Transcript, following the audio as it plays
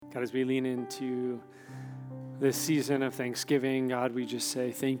God, as we lean into this season of Thanksgiving, God, we just say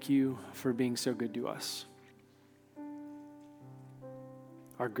thank you for being so good to us.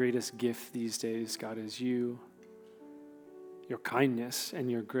 Our greatest gift these days, God, is you, your kindness and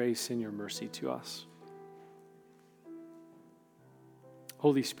your grace and your mercy to us.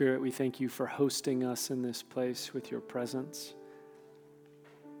 Holy Spirit, we thank you for hosting us in this place with your presence.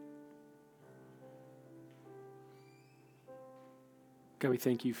 God, we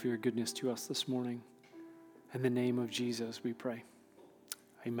thank you for your goodness to us this morning. In the name of Jesus, we pray.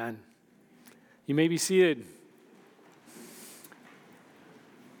 Amen. You may be seated.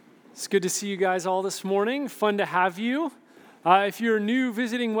 It's good to see you guys all this morning. Fun to have you. If you're new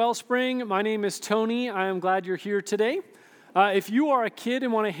visiting Wellspring, my name is Tony. I am glad you're here today. If you are a kid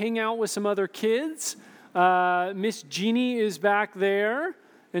and want to hang out with some other kids, Miss Jeannie is back there,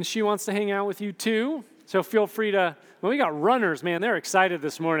 and she wants to hang out with you too. So feel free to, well, we got runners, man. They're excited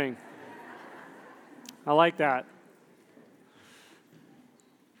this morning. I like that.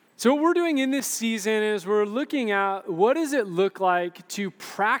 So what we're doing in this season is we're looking at what does it look like to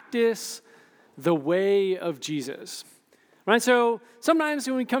practice the way of Jesus. Right? So sometimes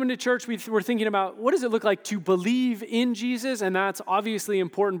when we come into church, we're thinking about what does it look like to believe in Jesus, and that's obviously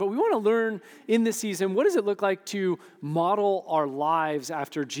important, but we want to learn in this season, what does it look like to model our lives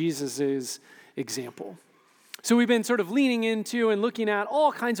after Jesus' example? So we've been sort of leaning into and looking at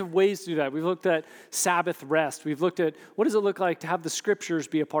all kinds of ways to do that. We've looked at Sabbath rest. We've looked at what does it look like to have the scriptures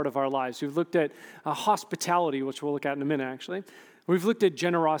be a part of our lives. We've looked at hospitality, which we'll look at in a minute, actually. We've looked at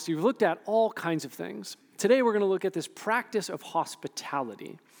generosity. We've looked at all kinds of things. Today we're going to look at this practice of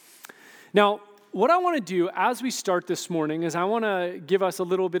hospitality. Now, what I want to do as we start this morning is I want to give us a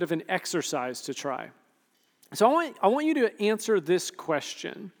little bit of an exercise to try. So I want you to answer this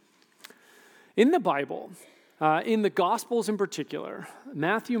question. In the Bible, in the Gospels in particular,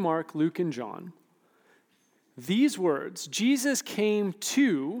 Matthew, Mark, Luke, and John, these words, Jesus came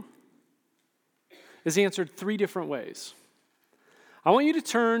to, is answered three different ways. I want you to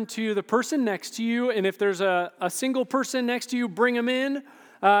turn to the person next to you, and if there's a single person next to you, bring them in,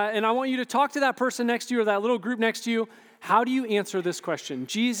 and I want you to talk to that person next to you or that little group next to you. How do you answer this question?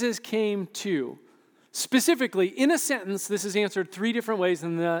 Jesus came to. Specifically, in a sentence, this is answered three different ways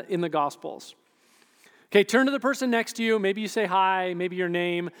in the Gospels. Okay, turn to the person next to you. Maybe you say hi, maybe your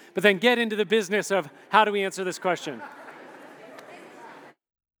name, but then get into the business of how do we answer this question?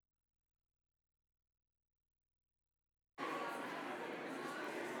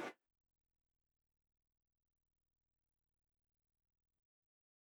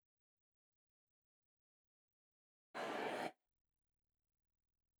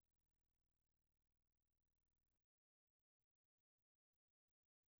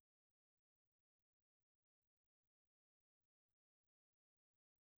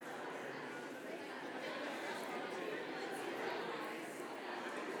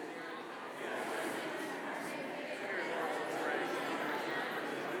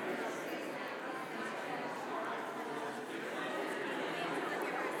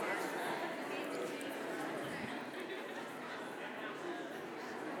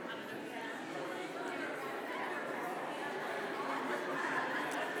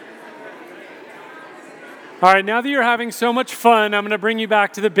 All right, now that you're having so much fun, I'm going to bring you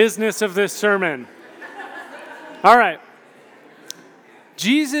back to the business of this sermon. All right.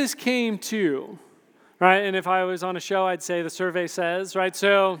 Jesus came to, right? And if I was on a show, I'd say the survey says, right?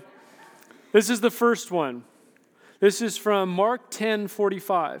 So this is the first one. This is from Mark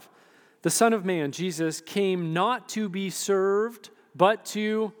 10:45. The Son of Man, Jesus, came not to be served, but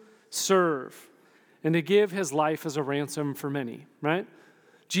to serve, and to give his life as a ransom for many, right?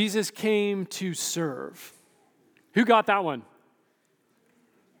 Jesus came to serve. Who got that one?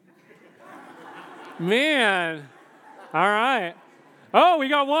 Man. All right. Oh, we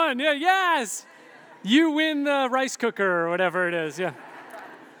got one. Yeah, yes. You win the rice cooker or whatever it is. Yeah.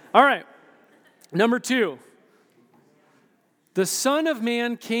 All right. Number 2. The Son of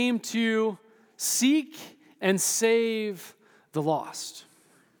Man came to seek and save the lost.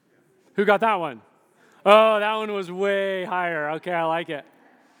 Who got that one? Oh, that one was way higher. Okay, I like it.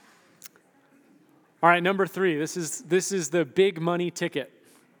 All right, number 3. This is the big money ticket.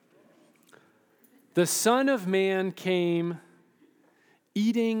 The Son of Man came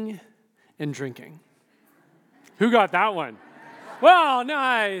eating and drinking. Who got that one? Wow,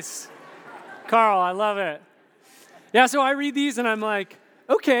 nice. Carl, I love it. Yeah, so I read these and I'm like,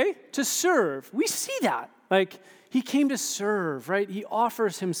 okay, to serve. We see that. Like, he came to serve, right? He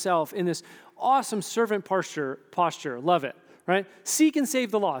offers himself in this awesome servant posture. Love it. Right? Seek and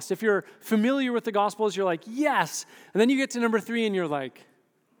save the lost. If you're familiar with the Gospels, you're like, yes. And then you get to number 3 and you're like,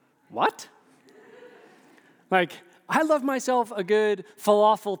 what? Like, I love myself a good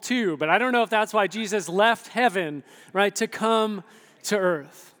falafel too, but I don't know if that's why Jesus left heaven, right, to come to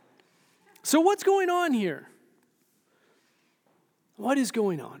earth. So what's going on here? What is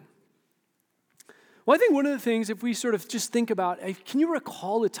going on? Well, I think one of the things, if we sort of just think about, can you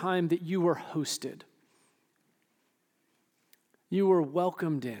recall a time that you were hosted? You were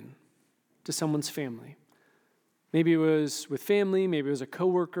welcomed in to someone's family. Maybe it was with family, maybe it was a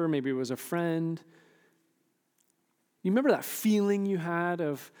coworker, maybe it was a friend. You remember that feeling you had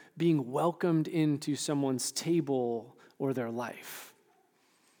of being welcomed into someone's table or their life?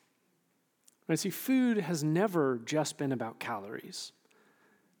 Right, see, food has never just been about calories.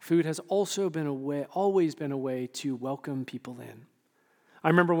 Food has also always been a way to welcome people in. I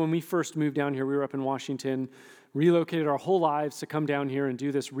remember when we first moved down here, we were up in Washington, relocated our whole lives to come down here and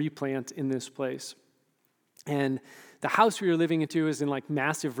do this replant in this place. And the house we were living into is in like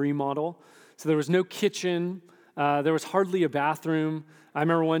massive remodel. So there was no kitchen. There was hardly a bathroom. I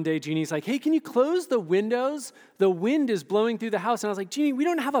remember one day Jeannie's like, hey, can you close the windows? The wind is blowing through the house. And I was like, Jeannie, we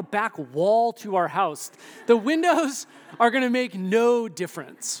don't have a back wall to our house. The windows are going to make no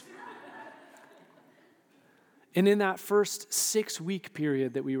difference. And in that first 6-week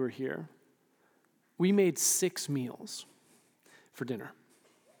period that we were here, we made 6 meals for dinner.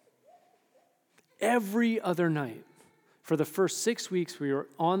 Every other night, for the first 6 weeks we were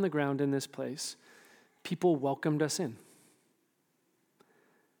on the ground in this place, people welcomed us in.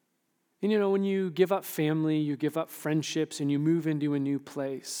 And when you give up family, you give up friendships, and you move into a new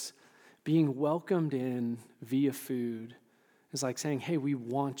place, being welcomed in via food is like saying, hey, we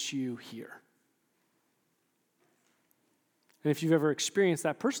want you here. And if you've ever experienced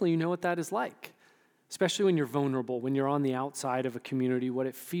that personally, you know what that is like, especially when you're vulnerable, when you're on the outside of a community, what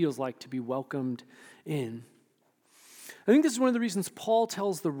it feels like to be welcomed in. I think this is one of the reasons Paul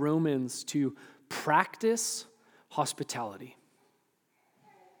tells the Romans to practice hospitality.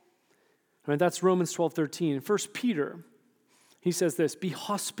 Right, that's Romans 12:13. In 1 Peter, he says this, be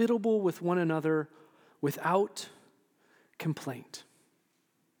hospitable with one another without complaint.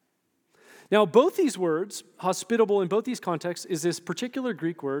 Now, both these words, hospitable in both these contexts, is this particular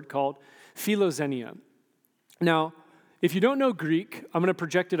Greek word called philoxenia. Now, if you don't know Greek, I'm going to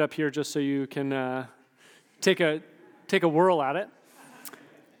project it up here just so you can take a whirl at it.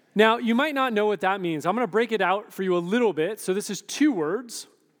 Now, you might not know what that means. I'm going to break it out for you a little bit. So this is 2 words.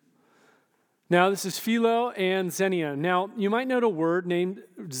 Now, this is philo and xenia. Now, you might know a word named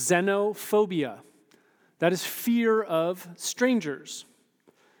xenophobia. That is fear of strangers.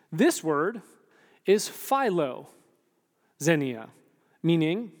 This word is philoxenia,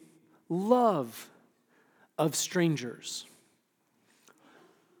 meaning love of strangers.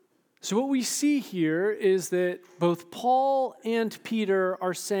 So what we see here is that both Paul and Peter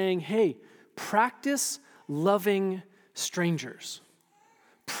are saying, hey, practice loving strangers.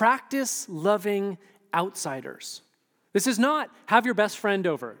 Practice loving outsiders. This is not have your best friend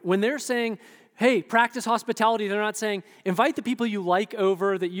over. When they're saying, hey, practice hospitality, they're not saying invite the people you like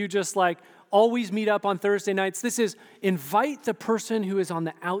over that you just like always meet up on Thursday nights. This is invite the person who is on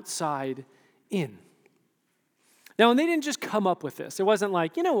the outside in. Now, and they didn't just come up with this. It wasn't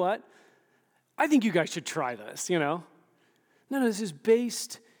like, you know what? I think you guys should try this, No, this is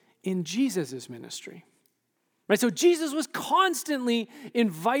based in Jesus' ministry. Right? So Jesus was constantly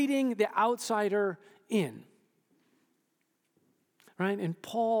inviting the outsider in. Right? And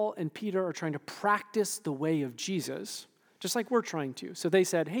Paul and Peter are trying to practice the way of Jesus, just like we're trying to. So they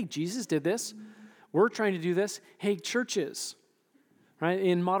said, hey, Jesus did this. We're trying to do this. Hey, churches, right?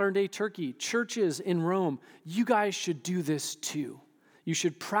 In modern day Turkey, churches in Rome, you guys should do this too. You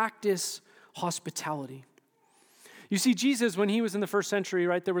should practice hospitality. You see, Jesus, when he was in the first century,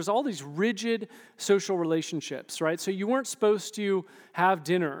 right, there was all these rigid social relationships, right? So you weren't supposed to have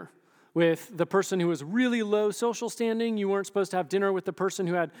dinner with the person who was really low social standing. You weren't supposed to have dinner with the person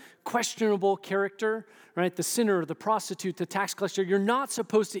who had questionable character, right? The sinner, the prostitute, the tax collector. You're not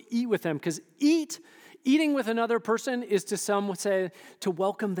supposed to eat with them because eating with another person is to some would say to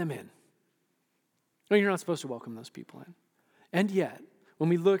welcome them in. No, you're not supposed to welcome those people in. And yet, when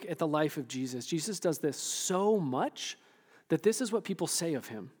we look at the life of Jesus, Jesus does this so much that this is what people say of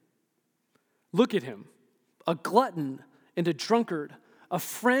him. Look at him, a glutton and a drunkard, a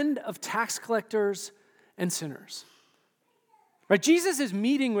friend of tax collectors and sinners. Right? Jesus is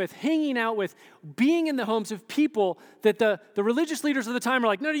meeting with, hanging out with, being in the homes of people that the religious leaders of the time are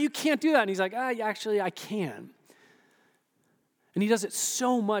like, no, you can't do that. And he's like, actually, I can. And he does it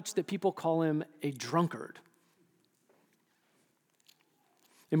so much that people call him a drunkard.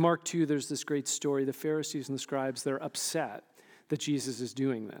 In Mark 2, there's this great story. The Pharisees and the scribes, they're upset that Jesus is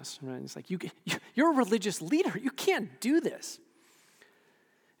doing this. Right? It's like, you're a religious leader. You can't do this.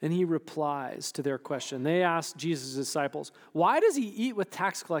 And he replies to their question. They asked Jesus' disciples, why does he eat with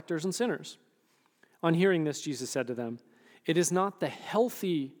tax collectors and sinners? On hearing this, Jesus said to them, it is not the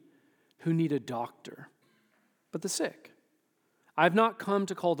healthy who need a doctor, but the sick. I have not come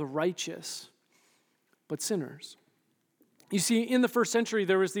to call the righteous, but sinners. You see, in the first century,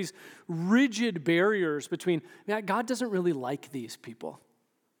 there was these rigid barriers between, God doesn't really like these people.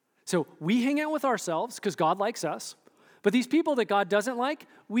 So we hang out with ourselves because God likes us. But these people that God doesn't like,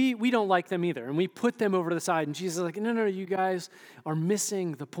 we don't like them either. And we put them over to the side. And Jesus is like, no, you guys are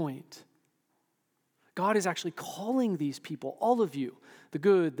missing the point. God is actually calling these people, all of you, the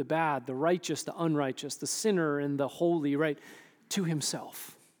good, the bad, the righteous, the unrighteous, the sinner and the holy, right, to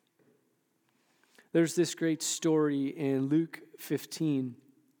himself. There's this great story in Luke 15.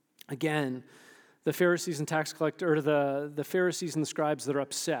 Again, the Pharisees and tax collectors, or the Pharisees and the scribes that are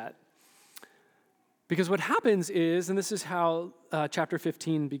upset. Because what happens is, and this is how chapter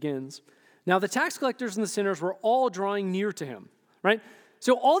 15 begins, now the tax collectors and the sinners were all drawing near to him, right?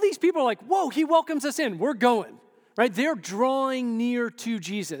 So all these people are like, whoa, he welcomes us in, we're going, right? They're drawing near to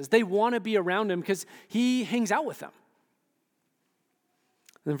Jesus. They want to be around him because he hangs out with them.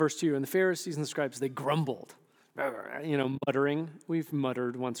 And then verse 2, and the Pharisees and the scribes, they grumbled, muttering. We've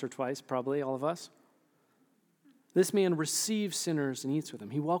muttered once or twice, probably all of us. This man receives sinners and eats with them.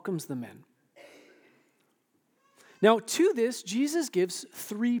 He welcomes them in. Now, to this, Jesus gives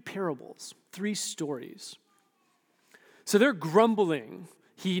 3 parables, 3 stories. So they're grumbling.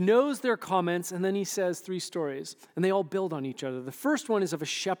 He knows their comments, and then he says 3 stories, and they all build on each other. The first one is of a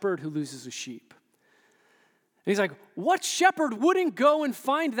shepherd who loses a sheep. And he's like, what shepherd wouldn't go and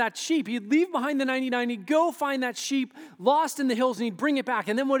find that sheep? He'd leave behind the 99, he'd go find that sheep lost in the hills, and he'd bring it back.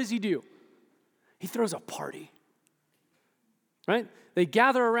 And then what does he do? He throws a party, right? They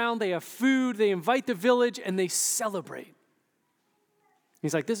gather around, they have food, they invite the village, and they celebrate.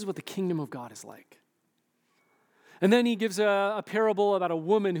 He's like, this is what the kingdom of God is like. And then he gives a parable about a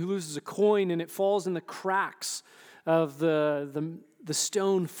woman who loses a coin, and it falls in the cracks of the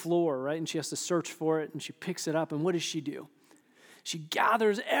stone floor, right? And she has to search for it, and she picks it up, and what does she do? She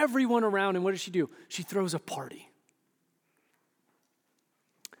gathers everyone around, and what does she do? She throws a party.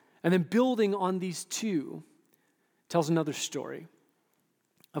 And then building on these 2, tells another story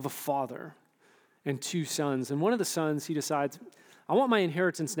of a father and 2 sons. And one of the sons, he decides, I want my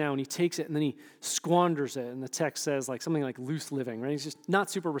inheritance now, and he takes it, and then he squanders it. And the text says something like loose living, right? He's just not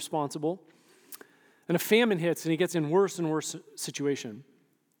super responsible. And a famine hits, and he gets in worse and worse situation.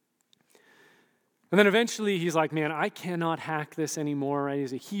 And then eventually he's like, man, I cannot hack this anymore, right?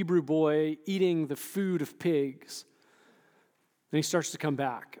 He's a Hebrew boy eating the food of pigs. And he starts to come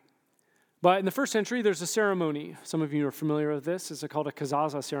back. But in the first century, there's a ceremony. Some of you are familiar with this. It's called a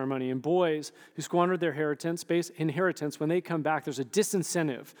kazaza ceremony. And boys who squandered their inheritance, when they come back, there's a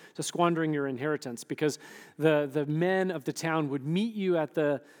disincentive to squandering your inheritance because the men of the town would meet you at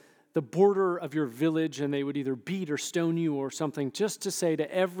the border of your village, and they would either beat or stone you or something, just to say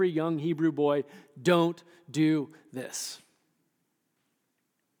to every young Hebrew boy, don't do this.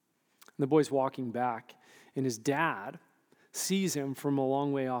 And the boy's walking back, and his dad sees him from a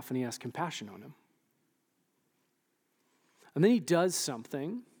long way off, and he has compassion on him. And then he does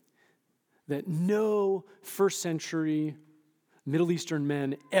something that no first century Middle Eastern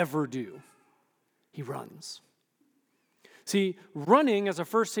men ever do. He runs. See, running as a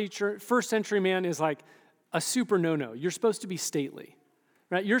first century man is like a super no-no. You're supposed to be stately,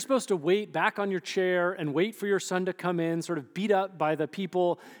 right? You're supposed to wait back on your chair and wait for your son to come in, sort of beat up by the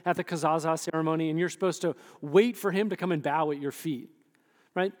people at the kazaza ceremony, and you're supposed to wait for him to come and bow at your feet,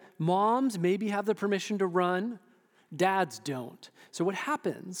 right? Moms maybe have the permission to run. Dads don't. So what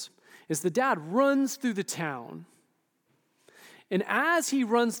happens is the dad runs through the town, and as he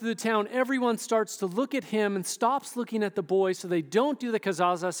runs through the town, everyone starts to look at him and stops looking at the boy so they don't do the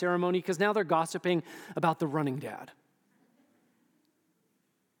kazaza ceremony because now they're gossiping about the running dad.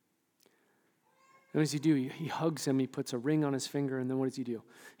 And what does he do? He hugs him, he puts a ring on his finger, and then what does he do?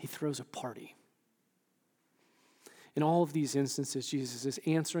 He throws a party. In all of these instances, Jesus is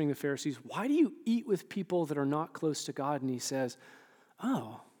answering the Pharisees, why do you eat with people that are not close to God? And he says,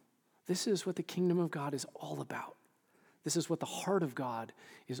 oh, this is what the kingdom of God is all about. This is what the heart of God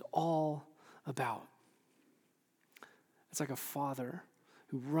is all about. It's like a father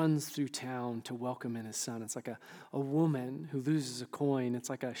who runs through town to welcome in his son. It's like a woman who loses a coin.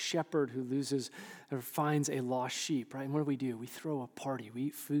 It's like a shepherd who loses or finds a lost sheep, right? And what do? We throw a party. We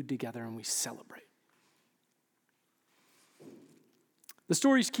eat food together and we celebrate. The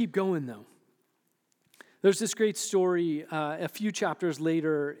stories keep going, though. There's this great story a few chapters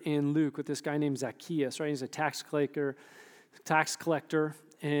later in Luke with this guy named Zacchaeus, right? He's a tax collector.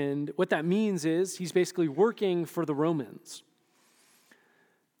 And what that means is he's basically working for the Romans.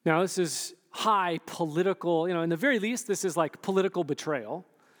 Now, this is high political, in the very least, this is like political betrayal.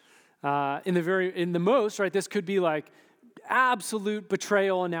 In the most, right, this could be like absolute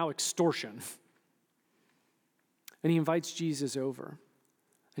betrayal and now extortion. And he invites Jesus over.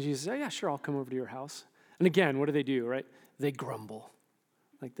 And Jesus says, oh, yeah, sure, I'll come over to your house. And again, what do, right? They grumble.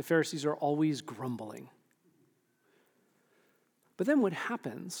 Like the Pharisees are always grumbling. But then what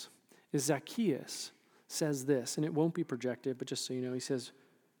happens is Zacchaeus says this, and it won't be projected, but just so you know, he says,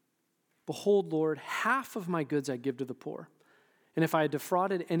 behold, Lord, half of my goods I give to the poor. And if I had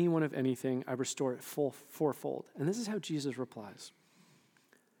defrauded anyone of anything, I restore it fourfold. And this is how Jesus replies.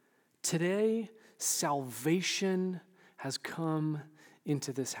 Today, salvation has come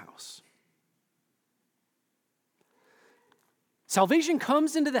into this house. Salvation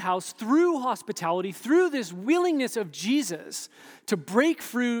comes into the house through hospitality, through this willingness of Jesus to break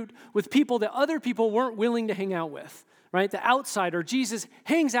fruit with people that other people weren't willing to hang out with, right? The outsider, Jesus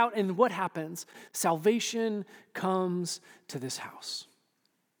hangs out, and what happens? Salvation comes to this house.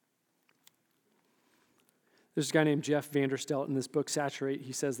 There's a guy named Jeff Vanderstelt in this book, Saturate.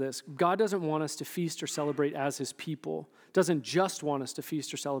 He says this: God doesn't want us to feast or celebrate as his people. Doesn't just want us to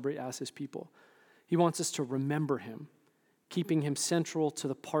feast or celebrate as his people. He wants us to remember him, keeping him central to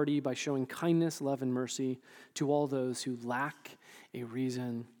the party by showing kindness, love, and mercy to all those who lack a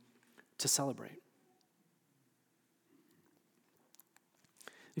reason to celebrate.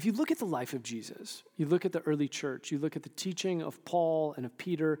 If you look at the life of Jesus, you look at the early church, you look at the teaching of Paul and of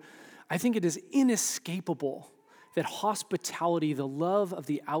Peter, I think it is inescapable that hospitality, the love of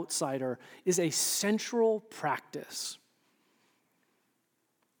the outsider, is a central practice.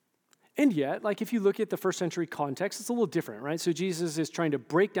 And yet, like if you look at the first century context, it's a little different, right? So Jesus is trying to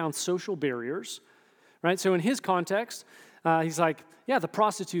break down social barriers, right? So in his context, he's like, yeah, the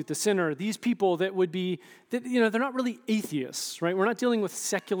prostitute, the sinner, these people that would be, they're not really atheists, right? We're not dealing with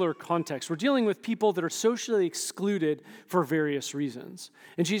secular context. We're dealing with people that are socially excluded for various reasons.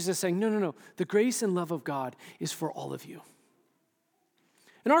 And Jesus is saying, no, the grace and love of God is for all of you.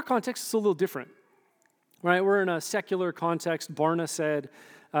 In our context, it's a little different, right? We're in a secular context. Barna said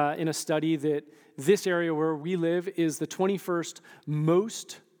in a study that this area where we live is the 21st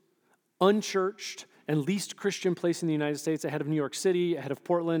most unchurched and least Christian place in the United States, ahead of New York City, ahead of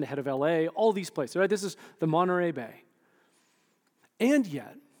Portland, ahead of LA, all these places, right? This is the Monterey Bay. And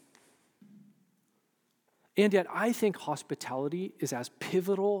yet, I think hospitality is as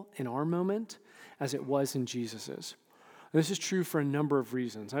pivotal in our moment as it was in Jesus's. And this is true for a number of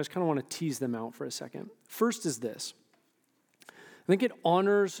reasons. I just kind of want to tease them out for a second. First is this. I think it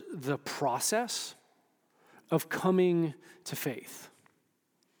honors the process of coming to faith.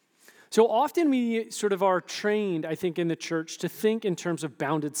 So often we sort of are trained, I think, in the church to think in terms of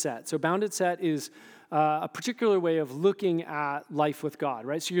bounded set. So bounded set is a particular way of looking at life with God,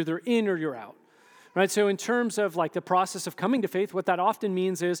 right? So you're either in or you're out, right? So in terms of like the process of coming to faith, what that often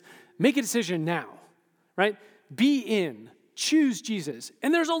means is make a decision now, right? Be in, choose Jesus.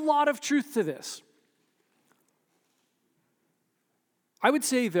 And there's a lot of truth to this. I would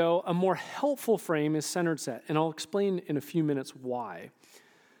say, though, a more helpful frame is centered set, and I'll explain in a few minutes why.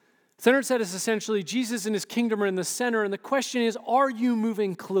 Centered set is essentially Jesus and his kingdom are in the center, and the question is, are you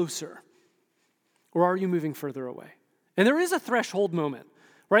moving closer or are you moving further away? And there is a threshold moment,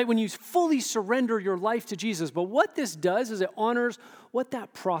 right, when you fully surrender your life to Jesus. But what this does is it honors what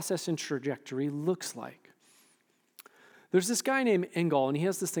that process and trajectory looks like. There's this guy named Engel, and he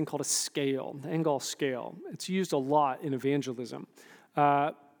has this thing called a scale, the Engel scale. It's used a lot in evangelism.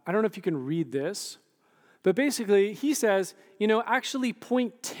 I don't know if you can read this. But basically, he says, actually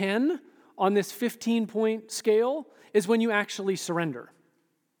point 10 on this 15-point scale is when you actually surrender.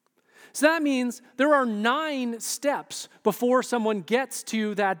 So that means there are 9 steps before someone gets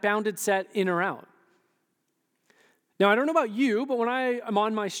to that bounded set in or out. Now, I don't know about you, but when I am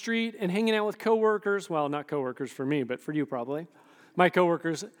on my street and hanging out with coworkers, well, not coworkers for me, but for you probably, my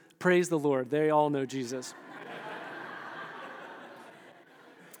coworkers, praise the Lord, they all know Jesus.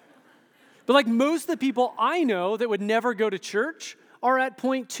 But like most of the people I know that would never go to church are at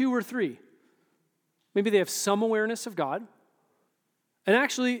point 2 or 3. Maybe they have some awareness of God. And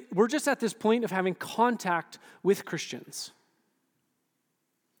actually, we're just at this point of having contact with Christians.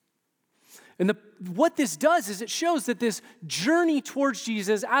 And what this does is it shows that this journey towards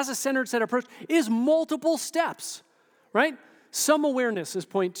Jesus as a centered set approach is multiple steps, right? Some awareness is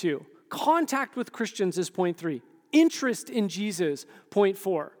point 2. Contact with Christians is point 3. Interest in Jesus, point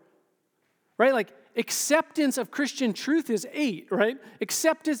 4. Right? Like Acceptance of Christian truth is 8, right?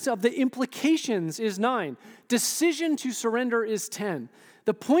 Acceptance of the implications is 9. Decision to surrender is 10.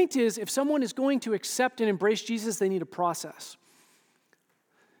 The point is, if someone is going to accept and embrace Jesus, they need a process.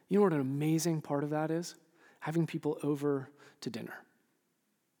 You know what an amazing part of that is? Having people over to dinner.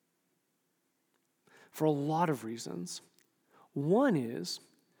 For a lot of reasons. One is,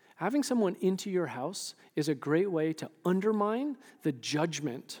 having someone into your house is a great way to undermine the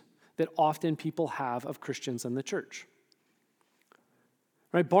judgment that often people have of Christians and the church.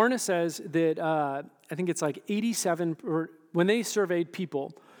 Right? Barna says that, I think it's like 87, or when they surveyed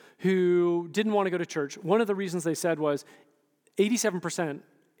people who didn't want to go to church, one of the reasons they said was 87%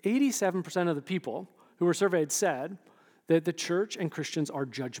 of the people who were surveyed said that the church and Christians are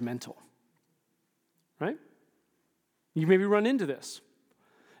judgmental. Right? You maybe run into this.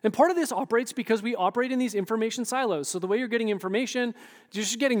 And part of this operates because we operate in these information silos. So the way you're getting information, you're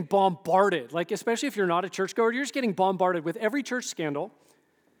just getting bombarded. Like, especially if you're not a churchgoer, you're just getting bombarded with every church scandal,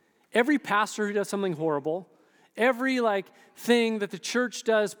 every pastor who does something horrible, every thing that the church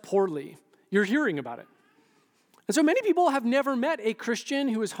does poorly. You're hearing about it. And so many people have never met a Christian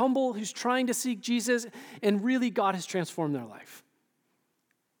who is humble, who's trying to seek Jesus, and really God has transformed their life.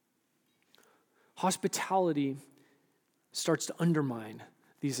 Hospitality starts to undermine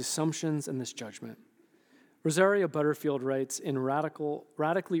these assumptions and this judgment. Rosaria Butterfield writes in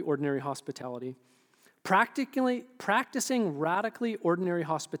Radically Ordinary Hospitality, practicing radically ordinary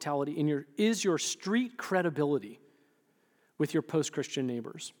hospitality is your street credibility with your post-Christian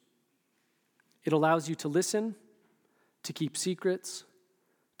neighbors. It allows you to listen, to keep secrets,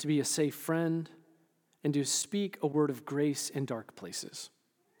 to be a safe friend, and to speak a word of grace in dark places.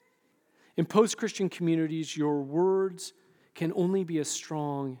 In post-Christian communities, your words can only be as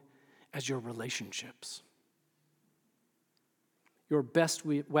strong as your relationships. Your best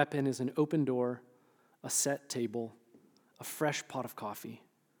weapon is an open door, a set table, a fresh pot of coffee,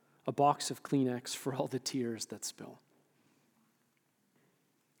 a box of Kleenex for all the tears that spill.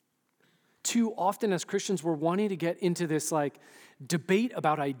 Too often as Christians, we're wanting to get into this debate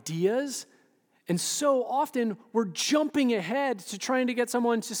about ideas. And so often we're jumping ahead to trying to get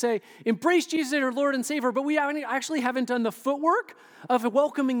someone to say, embrace Jesus as your Lord and Savior, but we actually haven't done the footwork of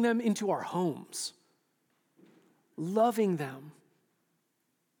welcoming them into our homes, loving them.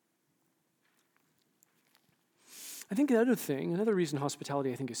 I think another reason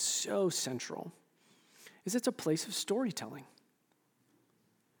hospitality I think is so central is it's a place of storytelling.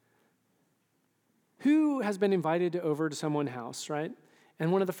 Who has been invited over to someone's house, right?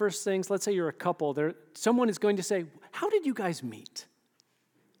 And one of the first things, let's say you're a couple, someone is going to say, how did you guys meet?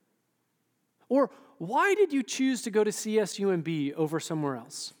 Or why did you choose to go to CSUMB over somewhere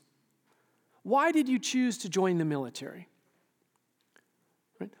else? Why did you choose to join the military?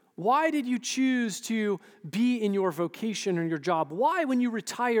 Right? Why did you choose to be in your vocation or your job? Why, when you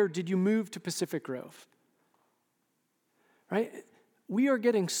retired, did you move to Pacific Grove? Right? We are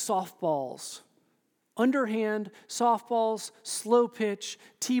getting softballs. Underhand, softballs, slow pitch,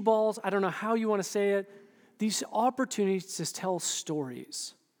 T-balls, I don't know how you want to say it. These opportunities to tell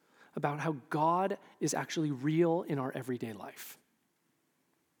stories about how God is actually real in our everyday life.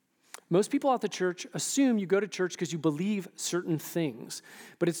 Most people at the church assume you go to church because you believe certain things,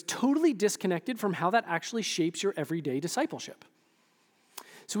 but it's totally disconnected from how that actually shapes your everyday discipleship.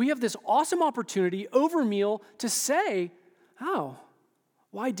 So we have this awesome opportunity over meal to say,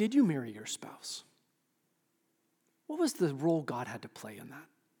 why did you marry your spouse? What was the role God had to play in that?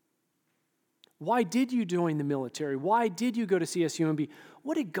 Why did you join the military? Why did you go to CSUMB?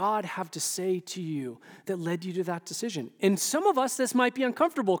 What did God have to say to you that led you to that decision? And some of us, this might be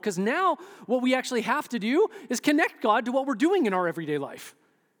uncomfortable because now what we actually have to do is connect God to what we're doing in our everyday life.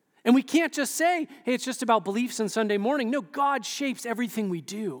 And we can't just say, hey, it's just about beliefs and Sunday morning. No, God shapes everything we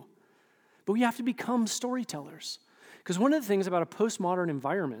do. But we have to become storytellers. Because one of the things about a postmodern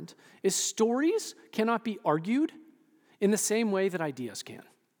environment is stories cannot be argued in the same way that ideas can.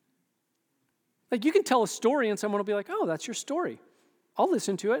 You can tell a story and someone will be like, oh, that's your story. I'll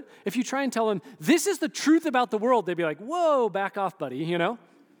listen to it. If you try and tell them, this is the truth about the world, they'd be like, whoa, back off, buddy, you know?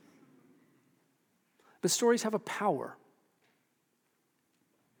 But stories have a power.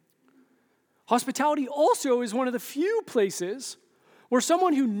 Hospitality also is one of the few places where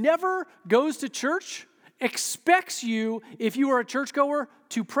someone who never goes to church expects you, if you are a churchgoer,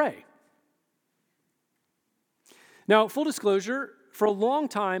 to pray. Now, full disclosure, for a long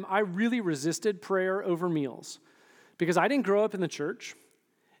time, I really resisted prayer over meals because I didn't grow up in the church.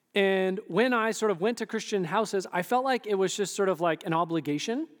 And when I sort of went to Christian houses, I felt like it was just sort of like an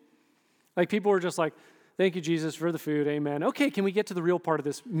obligation. Like people were just like, thank you, Jesus, for the food, amen. Okay, can we get to the real part of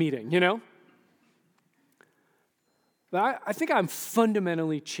this meeting, you know? But I think I'm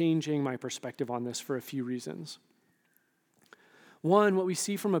fundamentally changing my perspective on this for a few reasons. One, what we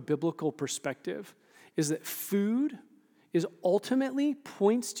see from a biblical perspective is that food is ultimately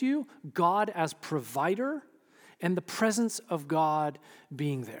points to God as provider and the presence of God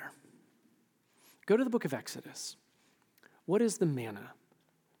being there. Go to the book of Exodus. What is the manna,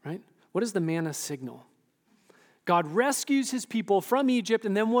 right? What is the manna signal? God rescues his people from Egypt,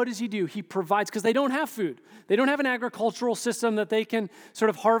 and then what does he do? He provides, because they don't have food. They don't have an agricultural system that they can sort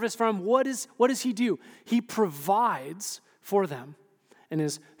of harvest from. What does he do? He provides for them, and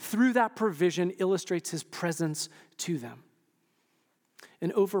is through that provision illustrates his presence to them.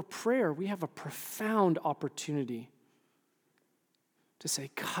 And over prayer, we have a profound opportunity to say,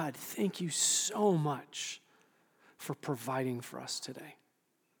 God, thank you so much for providing for us today.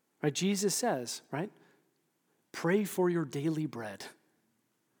 Right? Jesus says, right? Pray for your daily bread.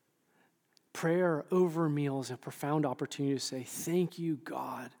 Prayer over meals is a profound opportunity to say, thank you,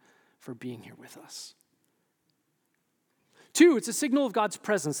 God, for being here with us. Two, it's a signal of God's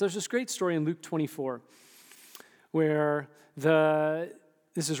presence. There's this great story in Luke 24 where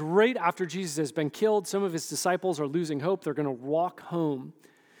this is right after Jesus has been killed. Some of his disciples are losing hope. They're going to walk home.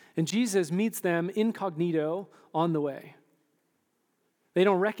 And Jesus meets them incognito on the way. They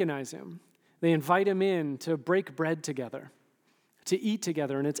don't recognize him. They invite him in to break bread together, to eat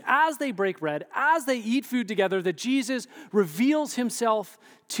together. And it's as they break bread, as they eat food together, that Jesus reveals himself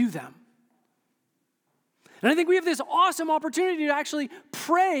to them. And I think we have this awesome opportunity to actually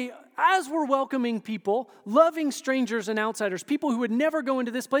pray as we're welcoming people, loving strangers and outsiders, people who would never go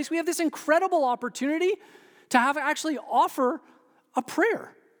into this place. We have this incredible opportunity to actually offer a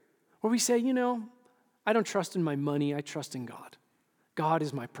prayer where we say, I don't trust in my money, I trust in God. God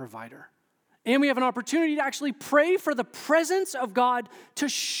is my provider. And we have an opportunity to actually pray for the presence of God to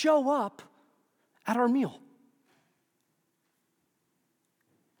show up at our meal.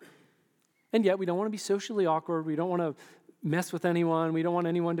 And yet, we don't want to be socially awkward. We don't want to mess with anyone. We don't want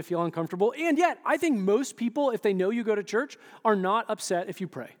anyone to feel uncomfortable. And yet, I think most people, if they know you go to church, are not upset if you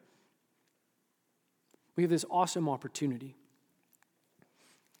pray. We have this awesome opportunity.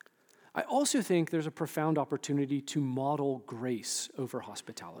 I also think there's a profound opportunity to model grace over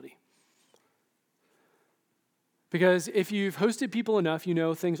hospitality. Because if you've hosted people enough, you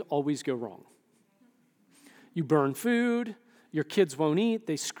know things always go wrong. You burn food, your kids won't eat,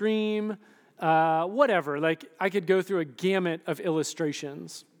 they scream, whatever. Like, I could go through a gamut of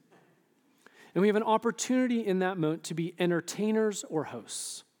illustrations. And we have an opportunity in that moment to be entertainers or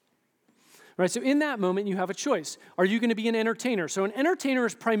hosts. Right? So in that moment, you have a choice. Are you going to be an entertainer? So an entertainer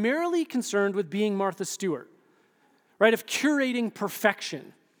is primarily concerned with being Martha Stewart, right? Of curating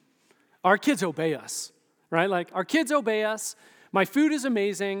perfection. Our kids obey us, right? Like, our kids obey us. My food is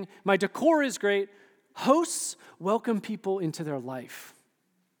amazing. My decor is great. Hosts welcome people into their life.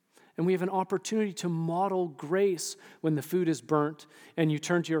 And we have an opportunity to model grace when the food is burnt and you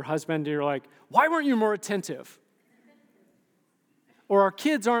turn to your husband and you're like, why weren't you more attentive? Or our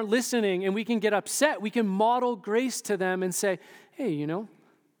kids aren't listening and we can get upset. We can model grace to them and say, hey,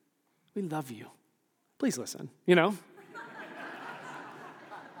 we love you. Please listen, But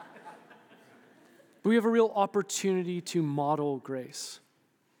we have a real opportunity to model grace.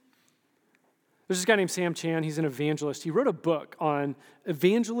 There's this guy named Sam Chan. He's an evangelist. He wrote a book on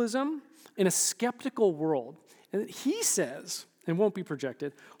evangelism in a skeptical world. And he says, and won't be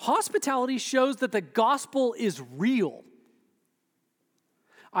projected, hospitality shows that the gospel is real.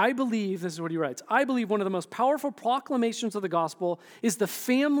 I believe, this is what he writes, I believe one of the most powerful proclamations of the gospel is the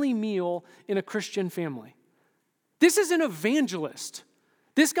family meal in a Christian family. This is an evangelist.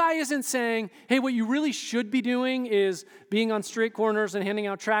 This guy isn't saying, hey, what you really should be doing is being on street corners and handing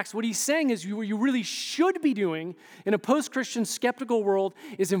out tracts. What he's saying is what you really should be doing in a post-Christian skeptical world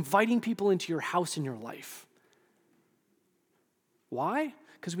is inviting people into your house and your life. Why?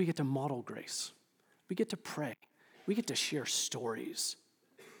 Because we get to model grace. We get to pray. We get to share stories.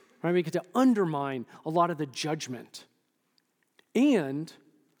 Right? We get to undermine a lot of the judgment. And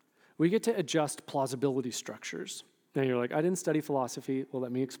we get to adjust plausibility structures. Now you're like, I didn't study philosophy. Well,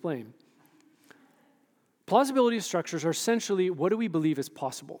 let me explain. Plausibility structures are essentially, what do we believe is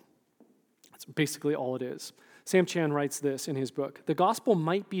possible? That's basically all it is. Sam Chan writes this in his book. The gospel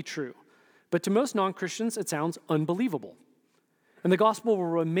might be true, but to most non-Christians, it sounds unbelievable. And the gospel will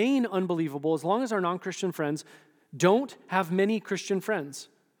remain unbelievable as long as our non-Christian friends don't have many Christian friends,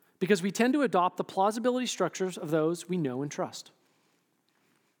 because we tend to adopt the plausibility structures of those we know and trust.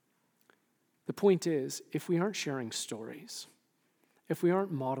 The point is, if we aren't sharing stories, if we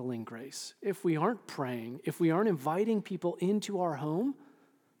aren't modeling grace, if we aren't praying, if we aren't inviting people into our home,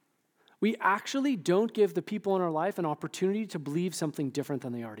 we actually don't give the people in our life an opportunity to believe something different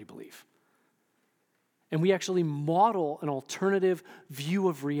than they already believe. And we actually model an alternative view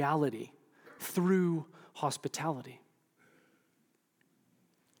of reality through hospitality.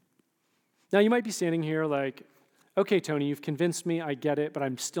 Now, you might be standing here like, okay, Tony, you've convinced me, I get it, but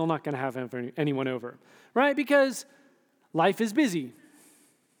I'm still not going to have anyone over, right? Because life is busy.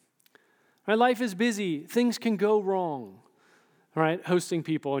 Right? Life is busy. Things can go wrong, right? Hosting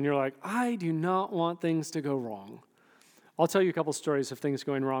people, and you're like, I do not want things to go wrong. I'll tell you a couple stories of things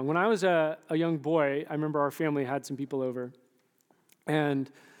going wrong. When I was a young boy, I remember our family had some people over, and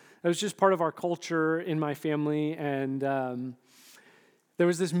it was just part of our culture in my family, and there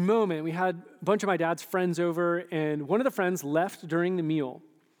was this moment. We had a bunch of my dad's friends over, and one of the friends left during the meal,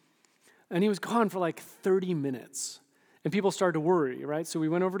 and he was gone for like 30 minutes, and people started to worry, right? So we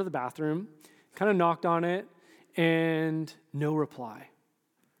went over to the bathroom, kind of knocked on it, and no reply.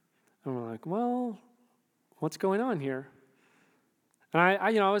 And we're like, well, what's going on here? And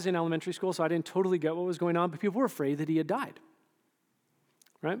I was in elementary school, so I didn't totally get what was going on, but people were afraid that he had died,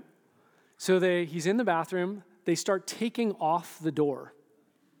 right? So he's in the bathroom. They start taking off the door.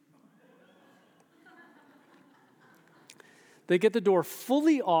 They get the door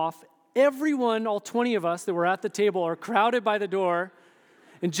fully off. Everyone, all 20 of us that were at the table, are crowded by the door.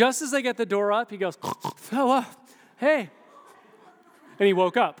 And just as they get the door up, he goes, oh, hey. And he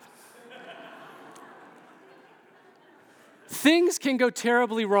woke up. Things can go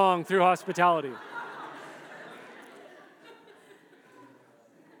terribly wrong through hospitality.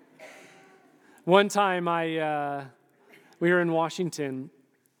 One time we were in Washington,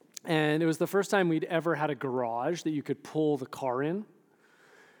 and it was the first time we'd ever had a garage that you could pull the car in.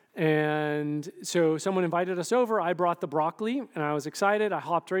 And so someone invited us over. I brought the broccoli, and I was excited. I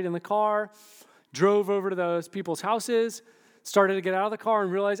hopped right in the car, drove over to those people's houses, started to get out of the car,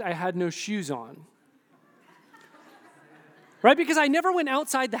 and realized I had no shoes on. Right? Because I never went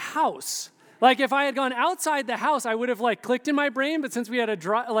outside the house. Like, if I had gone outside the house, I would have, clicked in my brain, but since we had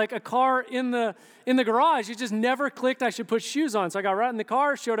a car in the garage, it just never clicked I should put shoes on. So I got right in the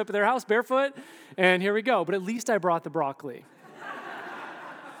car, showed up at their house barefoot, and here we go. But at least I brought the broccoli.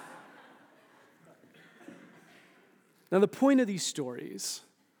 Now, the point of these stories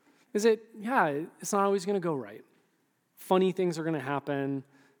is that, it's not always going to go right. Funny things are going to happen.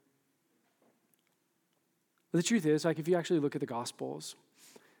 But the truth is, if you actually look at the Gospels,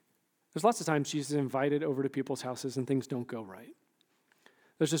 there's lots of times Jesus is invited over to people's houses and things don't go right.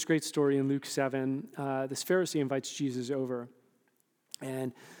 There's this great story in Luke 7. This Pharisee invites Jesus over.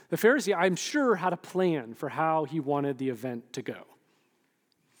 And the Pharisee, I'm sure, had a plan for how he wanted the event to go.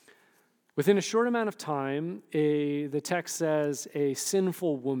 Within a short amount of time, the text says a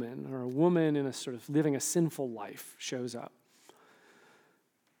sinful woman, or a woman in a sort of living a sinful life, shows up.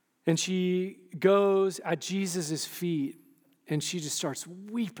 And she goes at Jesus' feet, and she just starts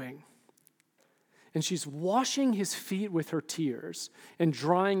weeping. And she's washing his feet with her tears and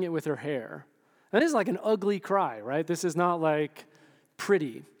drying it with her hair. That is like an ugly cry, right? This is not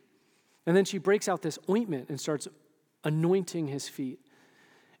pretty. And then she breaks out this ointment and starts anointing his feet.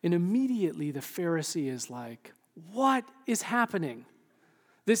 And immediately the Pharisee is like, what is happening?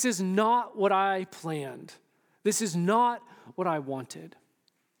 This is not what I planned. This is not what I wanted.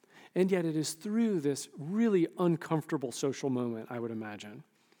 And yet it is through this really uncomfortable social moment, I would imagine,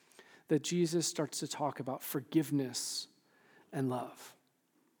 that Jesus starts to talk about forgiveness and love.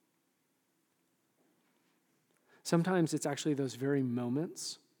 Sometimes it's actually those very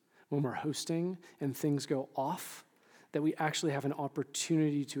moments when we're hosting and things go off that we actually have an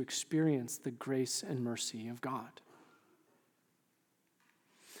opportunity to experience the grace and mercy of God.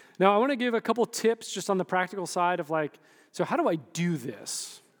 Now, I want to give a couple tips just on the practical side of so how do I do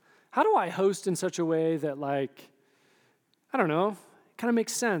this? How do I host in such a way that I don't know, kind of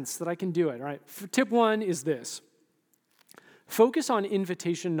makes sense that I can do it, right? Tip 1 is this. Focus on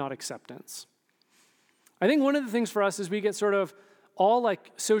invitation, not acceptance. I think one of the things for us is we get sort of all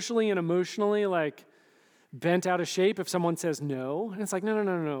socially and emotionally bent out of shape if someone says no. And it's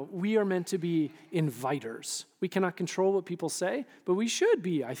no. We are meant to be inviters. We cannot control what people say, but we should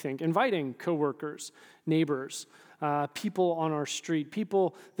be, I think, inviting coworkers, neighbors, people on our street,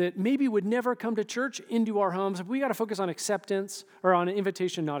 people that maybe would never come to church into our homes. We got to focus on acceptance, or on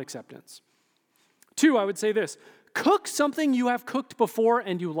invitation, not acceptance. 2, I would say this: cook something you have cooked before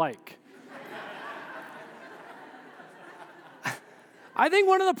and you like. I think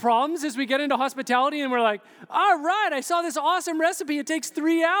one of the problems is we get into hospitality and we're like, all right, I saw this awesome recipe. It takes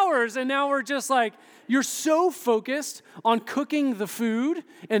 3 hours. And now we're just you're so focused on cooking the food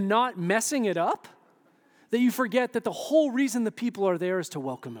and not messing it up that you forget that the whole reason the people are there is to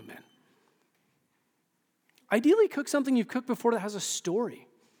welcome them in. Ideally, cook something you've cooked before that has a story.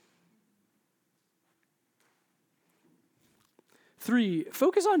 3,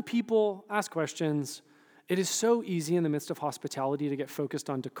 focus on people, ask questions. It is so easy in the midst of hospitality to get focused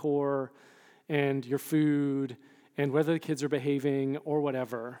on decor and your food and whether the kids are behaving or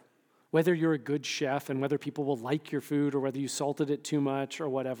whatever, whether you're a good chef and whether people will like your food or whether you salted it too much or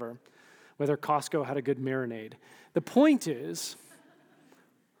whatever, whether Costco had a good marinade. The point is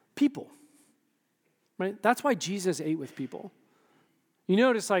people, right? That's why Jesus ate with people. You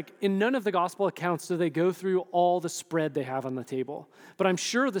notice, like, in none of the gospel accounts do they go through all the spread they have on the table. But I'm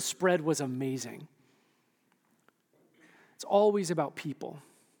sure the spread was amazing. It's always about people.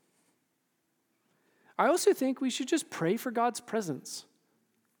 I also think we should just pray for God's presence.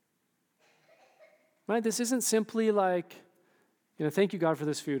 Right? This isn't simply like, thank you, God, for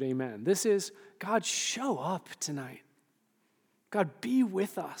this food, amen. This is, God, show up tonight. God, be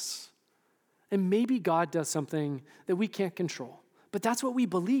with us. And maybe God does something that we can't control. But that's what we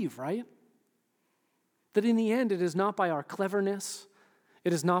believe, right? That in the end, it is not by our cleverness,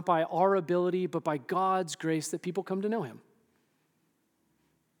 it is not by our ability, but by God's grace that people come to know him.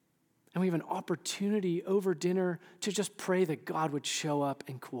 And we have an opportunity over dinner to just pray that God would show up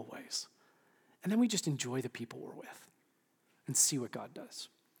in cool ways. And then we just enjoy the people we're with and see what God does.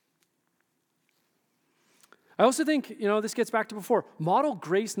 I also think, this gets back to before, model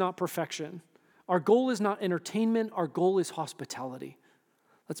grace, not perfection. Our goal is not entertainment. Our goal is hospitality.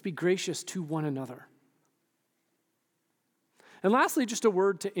 Let's be gracious to one another. And lastly, just a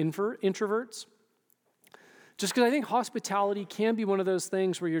word to introverts. Just because I think hospitality can be one of those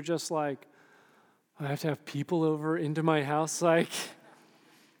things where you're just like, I have to have people over into my house. And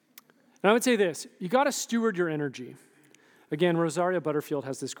I would say this, you got to steward your energy. Again, Rosaria Butterfield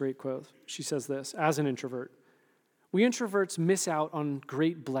has this great quote. She says this, as an introvert, we introverts miss out on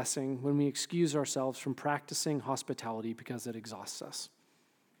great blessing when we excuse ourselves from practicing hospitality because it exhausts us.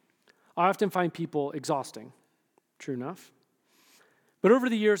 I often find people exhausting. True enough. But over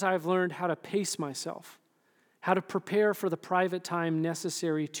the years, I've learned how to pace myself, how to prepare for the private time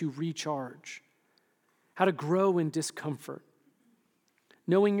necessary to recharge, how to grow in discomfort.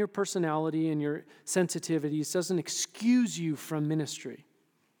 Knowing your personality and your sensitivities doesn't excuse you from ministry.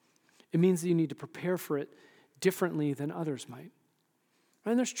 It means that you need to prepare for it differently than others might.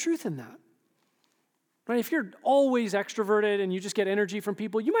 And there's truth in that. Right? If you're always extroverted and you just get energy from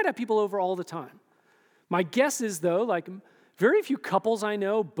people, you might have people over all the time. My guess is, though, very few couples I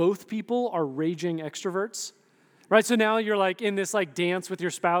know, both people are raging extroverts. Right? So now you're in this dance with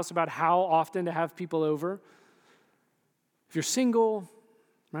your spouse about how often to have people over. If you're single,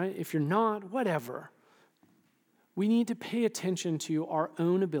 right? If you're not, whatever. We need to pay attention to our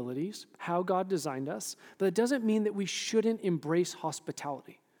own abilities, how God designed us, but it doesn't mean that we shouldn't embrace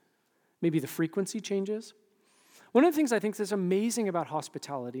hospitality. Maybe the frequency changes. One of the things I think that's amazing about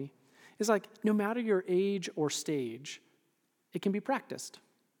hospitality is no matter your age or stage, it can be practiced.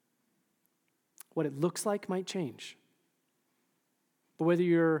 What it looks like might change. But whether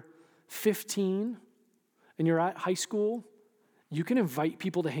you're 15 and you're at high school, you can invite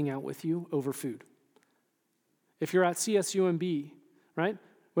people to hang out with you over food. If you're at CSUMB, right,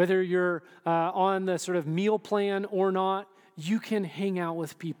 whether you're on the sort of meal plan or not, you can hang out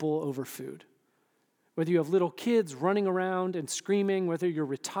with people over food. Whether you have little kids running around and screaming, whether you're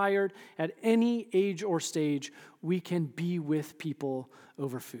retired, at any age or stage, we can be with people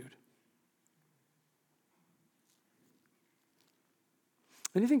over food.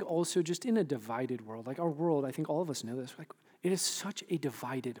 And I think also just in a divided world, our world, I think all of us know this, it is such a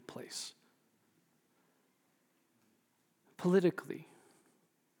divided place. Politically,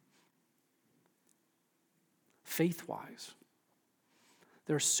 faith-wise,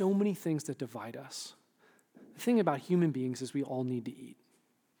 there are so many things that divide us. The thing about human beings is we all need to eat.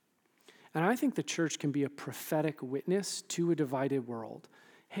 And I think the church can be a prophetic witness to a divided world.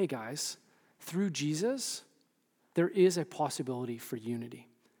 Hey guys, through Jesus, there is a possibility for unity.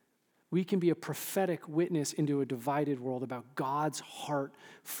 We can be a prophetic witness into a divided world about God's heart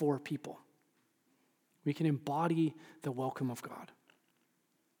for people. We can embody the welcome of God.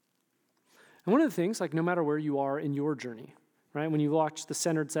 And one of the things, no matter where you are in your journey, right? When you watched the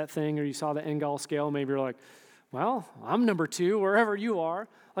Centered Set thing or you saw the Engel scale, maybe you're like, well, I'm number 2, wherever you are.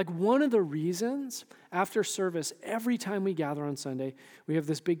 One of the reasons after service, every time we gather on Sunday, we have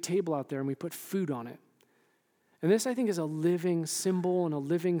this big table out there and we put food on it. And this, I think, is a living symbol and a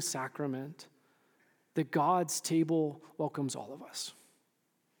living sacrament that God's table welcomes all of us.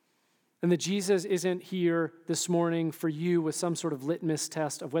 And that Jesus isn't here this morning for you with some sort of litmus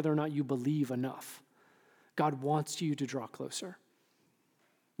test of whether or not you believe enough. God wants you to draw closer.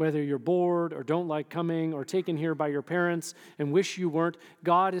 Whether you're bored or don't like coming or taken here by your parents and wish you weren't,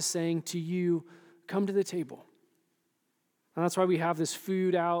 God is saying to you, come to the table. And that's why we have this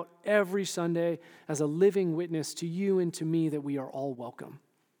food out every Sunday as a living witness to you and to me that we are all welcome.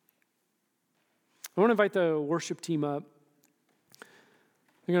 I want to invite the worship team up.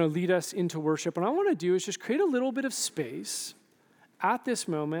 They're going to lead us into worship. And what I want to do is just create a little bit of space at this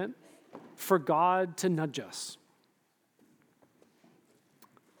moment for God to nudge us.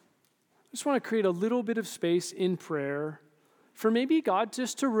 I just want to create a little bit of space in prayer for maybe God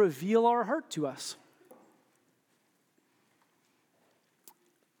just to reveal our heart to us.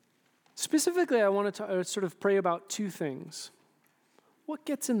 Specifically, I want to sort of pray about two things. What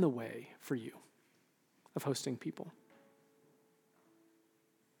gets in the way for you of hosting people?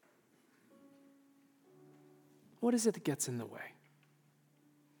 What is it that gets in the way?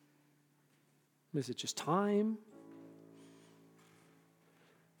 Is it just time?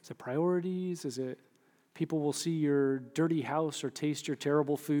 Is it priorities? Is it people will see your dirty house or taste your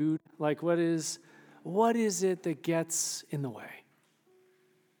terrible food? Like, what is it that gets in the way?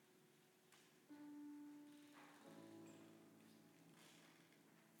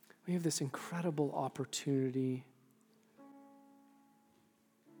 We have this incredible opportunity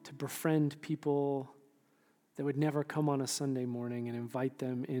to befriend people that would never come on a Sunday morning and invite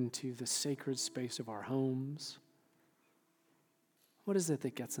them into the sacred space of our homes. What is it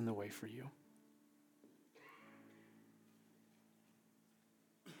that gets in the way for you?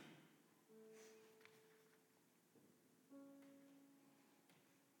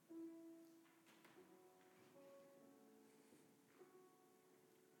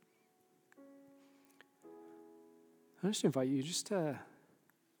 I just invite you just to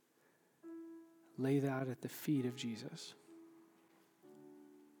lay that at the feet of Jesus.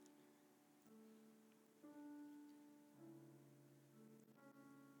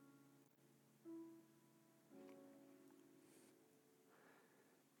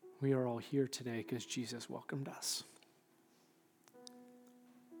 We are all here today because Jesus welcomed us.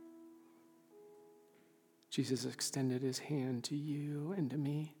 Jesus extended his hand to you and to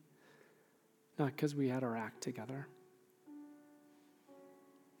me, not because we had our act together,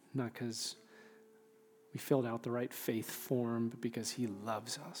 not because we filled out the right faith form, but because he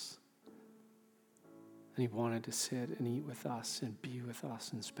loves us. And he wanted to sit and eat with us and be with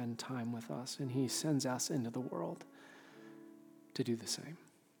us and spend time with us. And he sends us into the world to do the same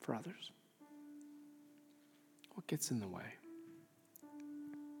for others. What gets in the way?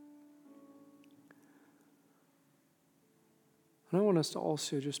 And I want us to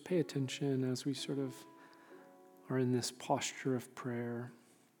also just pay attention as we sort of are in this posture of prayer.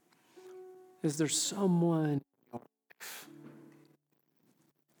 Is there someone in your life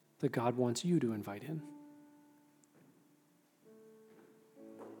that God wants you to invite in?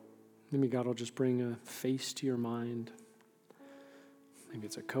 Maybe God will just bring a face to your mind. Maybe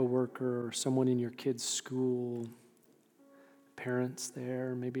it's a coworker or someone in your kid's school, parents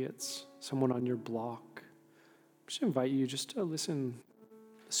there. Maybe it's someone on your block. I just invite you just to listen.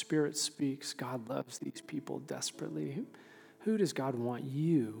 The Spirit speaks. God loves these people desperately. Who does God want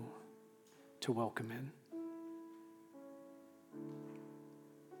you to welcome in?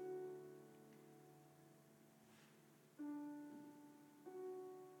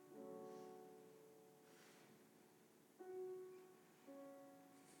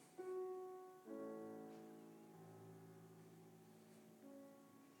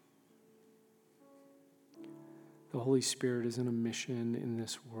 The Holy Spirit is on a mission in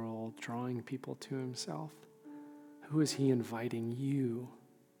this world, drawing people to himself. Who is he inviting you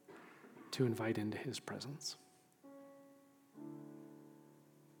to invite into his presence?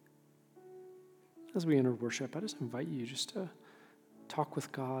 As we enter worship, I just invite you just to talk with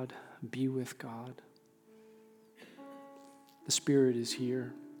God, be with God. The Spirit is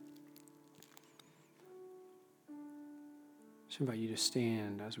here. I just invite you to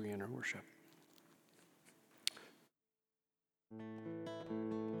stand as we enter worship.